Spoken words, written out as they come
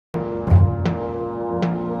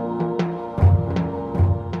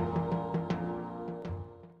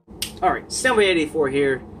Alright, Soundwave84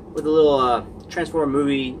 here with a little Transformer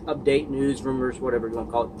movie update, news, rumors, whatever you want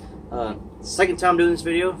to call it. Second time doing this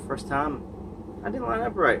video. First time I didn't line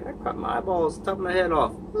up right. I cracked my eyeballs, top of my head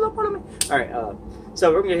off. Alright,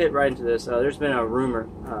 so we're going to get right into this. There's been a rumor,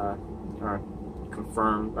 or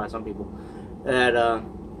confirmed by some people, that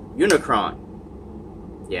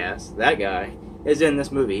Unicron, yes, that guy, is in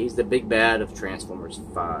this movie. He's the big bad of Transformers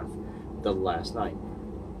 5, The Last Night.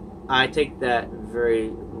 I take that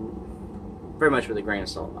very much with a grain of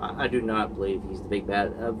salt. I do not believe he's the big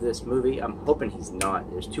bad of this movie. I'm hoping he's not.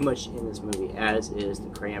 There's too much in this movie as is to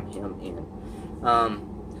cram him in.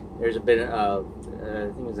 There's been I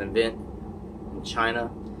think it was an event in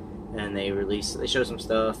China, and they showed some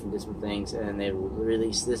stuff and did some things, and they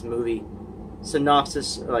released this movie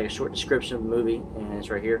synopsis, like a short description of the movie, and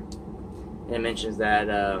it's right here. And it mentions that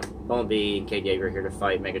Bumblebee and Kate Yeager are here to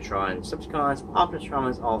fight Megatron, Decepticons, Optimus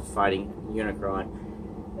Prime is all fighting Unicron,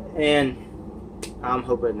 and I'm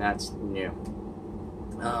hoping that's new.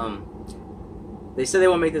 They said they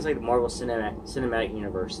want to make this like the Marvel Cinematic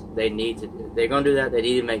Universe. They're going to do that. They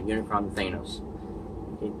need to make Unicron the Thanos.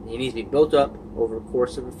 He needs to be built up over the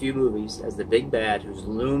course of a few movies as the big bad who's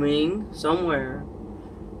looming somewhere,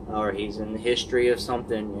 or he's in the history of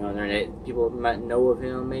something. You know, people might know of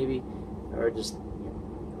him maybe, or just,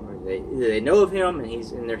 or they know of him and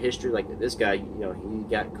he's in their history. Like this guy, you know, he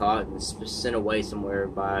got caught and sent away somewhere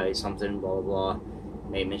by something, blah blah blah,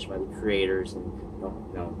 maybe mentioned by the creators, and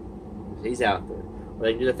he's out there. Or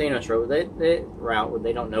they do the Thanos route where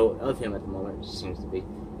they don't know of him at the moment, it seems to be,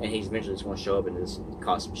 and he's eventually just going to show up and just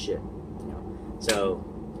cause some shit. You know, so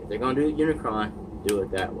if they're going to do Unicron, do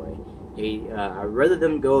it that way. I'd rather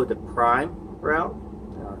them go the Prime route,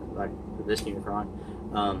 like for this Unicron.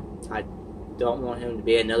 I don't want him to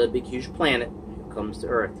be another big huge planet who comes to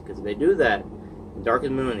Earth, because if they do that, in Dark of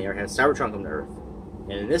the Moon, they have Cybertron come to Earth,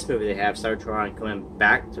 and in this movie they have Cybertron coming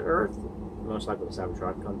back to Earth, most likely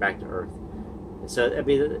Cybertron coming back to Earth. And so that'd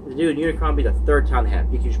be the dude Unicron be the third time they have a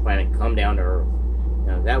big huge planet come down to Earth. You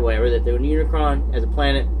know, that way, rather than doing Unicron as a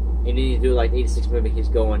planet, and you need to do like the '86 movie, he's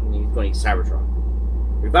going to use Cybertron,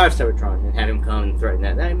 revive Cybertron, and have him come and threaten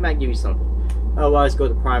that. That might give you something. Otherwise, go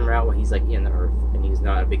the Prime route where he's like in the Earth, and he's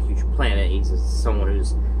not a big huge planet. He's just someone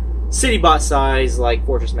who's city bot size, like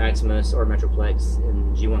Fortress Maximus or Metroplex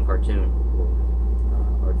in G1 cartoon,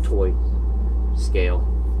 or toy scale,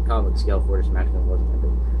 comic scale. Fortress Maximus wasn't that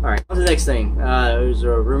big. All right, on to the next thing. There's a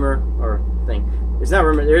rumor or thing. It's not a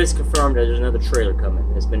rumor. There is confirmed that there's another trailer coming.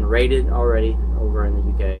 It's been rated already over in the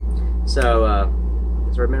UK. So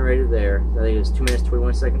it's already been rated there. I think it's 2 minutes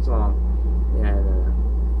 21 seconds long, and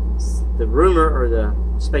the rumor or the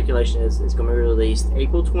speculation is it's going to be released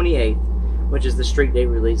April 28th, which is the street date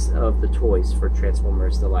release of the toys for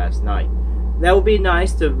Transformers The Last Night. That would be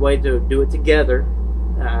nice way to do it together.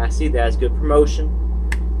 I see that as good promotion.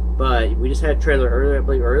 But we just had a trailer earlier, I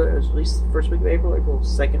believe earlier, it was released the first week of April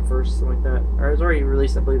 2nd, 1st, something like that. Or it was already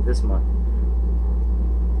released, I believe, this month.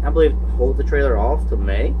 I believe hold the trailer off till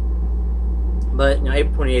May. But, you know,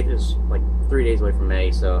 April 28th is like 3 days away from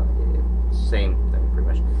May, so same thing pretty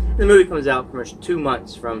much. And the movie comes out pretty much 2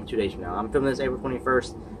 months from 2 days from now. I'm filming this April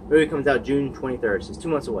 21st. The movie comes out June 23rd, so it's 2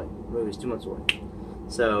 months away. The movie's 2 months away.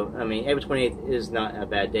 So, I mean, April 28th is not a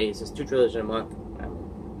bad date. It's just 2 trailers in a month. I mean,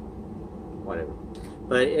 whatever.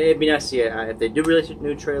 But it'd be nice to see it. If they do release a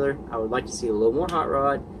new trailer, I would like to see a little more Hot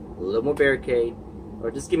Rod, a little more Barricade,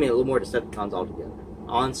 or just give me a little more Decepticons altogether.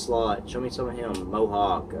 Onslaught, show me some of him,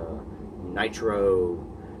 Mohawk, Nitro,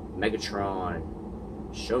 Megatron,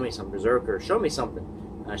 show me some Berserker, show me something.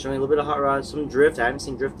 Show me a little bit of Hot Rod, some Drift. I haven't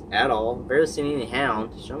seen Drift at all. Barely seen any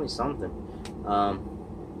Hound. Show me something.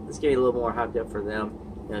 Let's get a little more hyped up for them.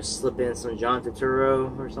 You know, slip in some John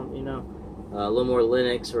Turturro or something, you know. A little more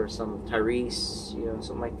Linux or some Tyrese, you know,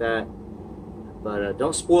 something like that. But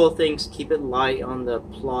don't spoil things. Keep it light on the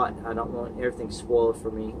plot. I don't want everything spoiled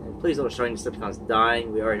for me. And please don't show any Decepticons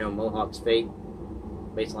dying. We already know Mohawk's fate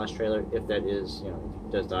based on last trailer. If that is, you know,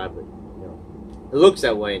 it does die, but you know, it looks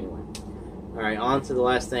that way anyway. All right, on to the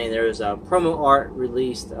last thing. There was a promo art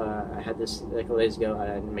released. I had this a couple days ago.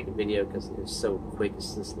 I didn't make a video because it's so quick.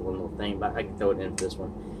 It's just one little thing, but I can throw it in for this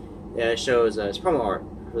one. Yeah, it shows it's promo art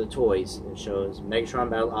for the toys. It shows Megatron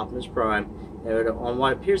battle Optimus Prime, and on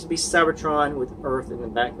what appears to be Cybertron with Earth in the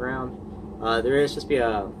background. There is supposed to be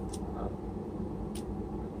a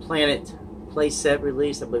planet playset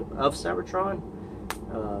release, I believe, of Cybertron.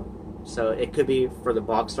 So it could be for the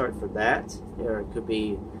box art for that, or it could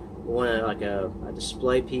be one like a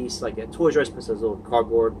display piece, like a Toys R Us puts those little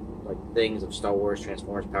cardboard like things of Star Wars,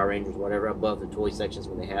 Transformers, Power Rangers, whatever, above the toy sections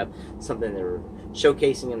when they have something they're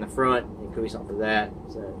showcasing in the front. It could be something for that.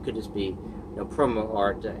 So it could just be promo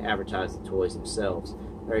art to advertise the toys themselves,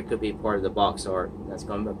 or it could be part of the box art that's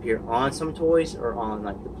going to appear on some toys, or on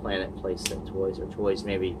like the Planet playset toys, or toys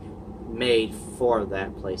maybe made for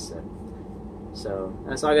that playset. So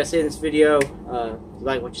that's all I got to say in this video. If you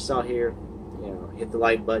like what you saw here, hit the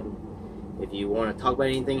like button. If you want to talk about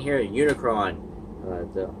anything here,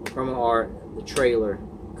 Unicron, the promo art, the trailer,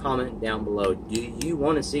 comment down below. Do you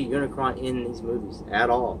want to see Unicron in these movies at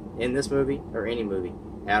all? In this movie or any movie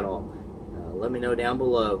at all? Let me know down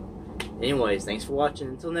below. Anyways, thanks for watching.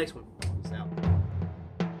 Until next one.